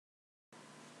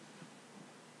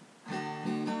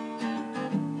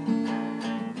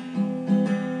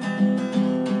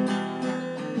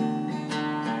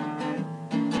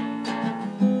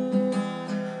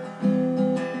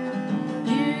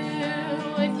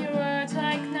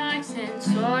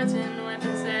swords and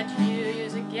weapons that you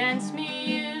use against me.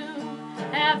 You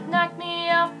have knocked me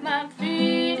off my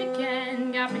feet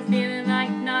again, got me feeling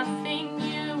like nothing.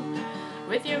 You,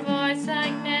 with your voice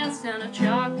like nails down a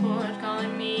chalkboard,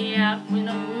 calling me out when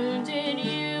I'm wounded.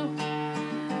 You,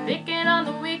 picking on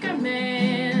the weaker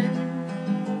man.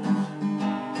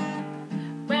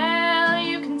 Well,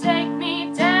 you can take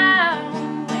me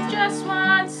down with just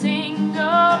one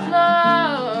single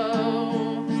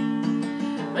blow,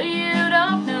 but you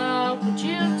don't know what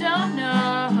you don't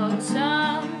know.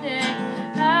 Someday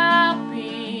I'll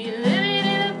be living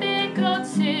in a big old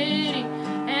city,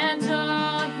 and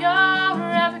all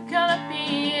you're ever gonna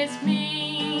be is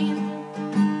me.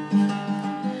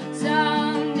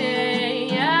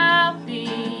 Someday I'll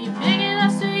be big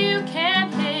enough so you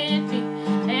can't hit me,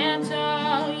 and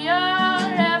all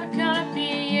you're ever gonna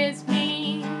be is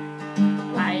me.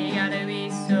 Why you gotta be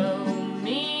so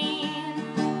mean?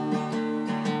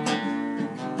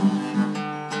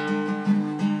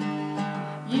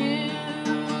 You,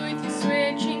 with your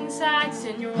switching sides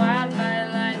and your wild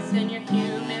highlights and your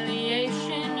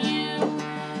humiliation, you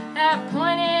have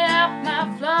pointed out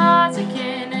my flaws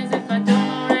again as if I don't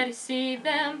already see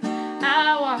them.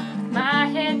 I walk with my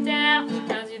head down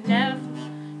because you've never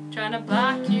trying to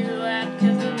block you out,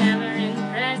 cause I'll never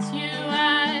impress you.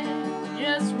 I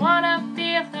just wanna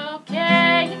feel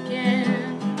okay again.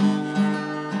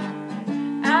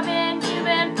 You've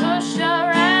been pushed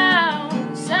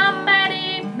around,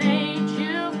 somebody made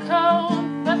you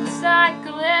cold, but the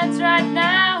cycle ends right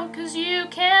now, cause you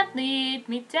can't lead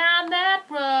me down that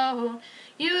road.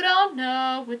 You don't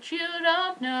know what you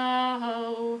don't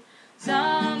know.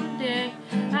 Someday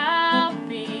I'll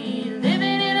be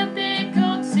living in a big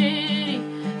old city,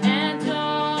 and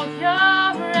all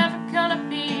you're ever gonna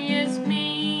be is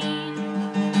me.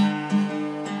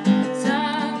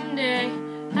 Someday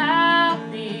I'll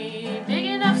be big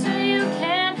enough so you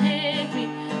can't hit me,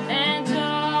 and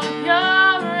all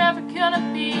you're ever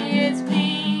gonna be is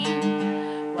me.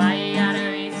 Why you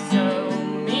gotta be so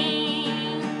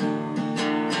mean?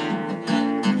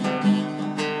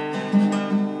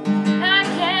 I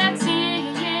can't see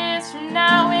you years from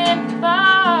now in the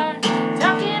bar,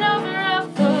 talking over a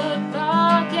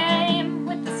football game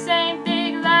with the same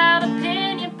big loud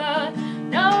opinion, but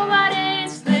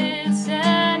nobody's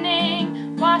listening,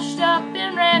 washed up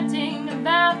and ranting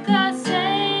about the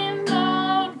same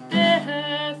old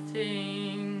bitter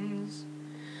things,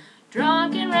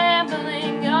 drunk and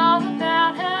rambling all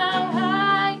about how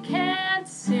I can't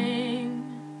sing,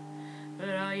 but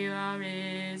all you are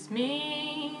is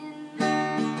mean.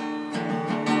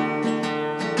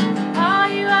 All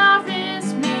you are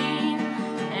is mean,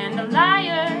 and a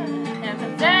liar, and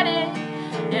pathetic,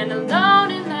 and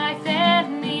alone in life,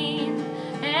 and mean,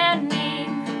 and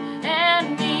mean,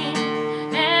 and mean,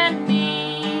 and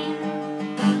mean.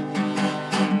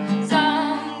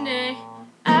 Someday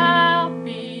I'll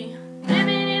be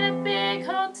living in a big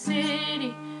old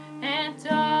city, and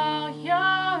all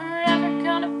you're ever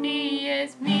gonna be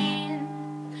is mean.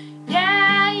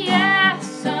 Yeah, yeah,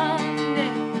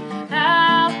 someday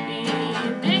I'll be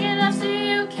big enough so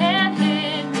you can't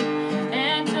hit me,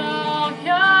 and all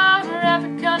you're ever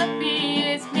gonna be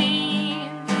is mean.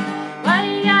 Why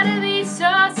you gotta be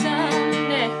so?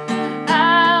 Someday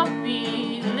I'll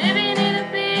be living in a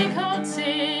big old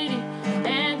city,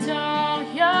 and all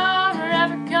you're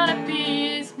ever gonna be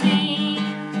is me.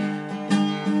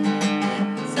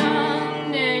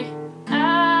 Someday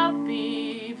I'll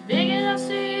be big enough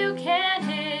so you can't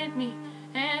hit me,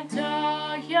 and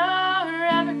all you're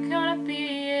ever gonna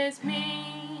be is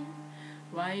me.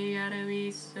 Why you gotta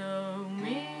be so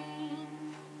mean?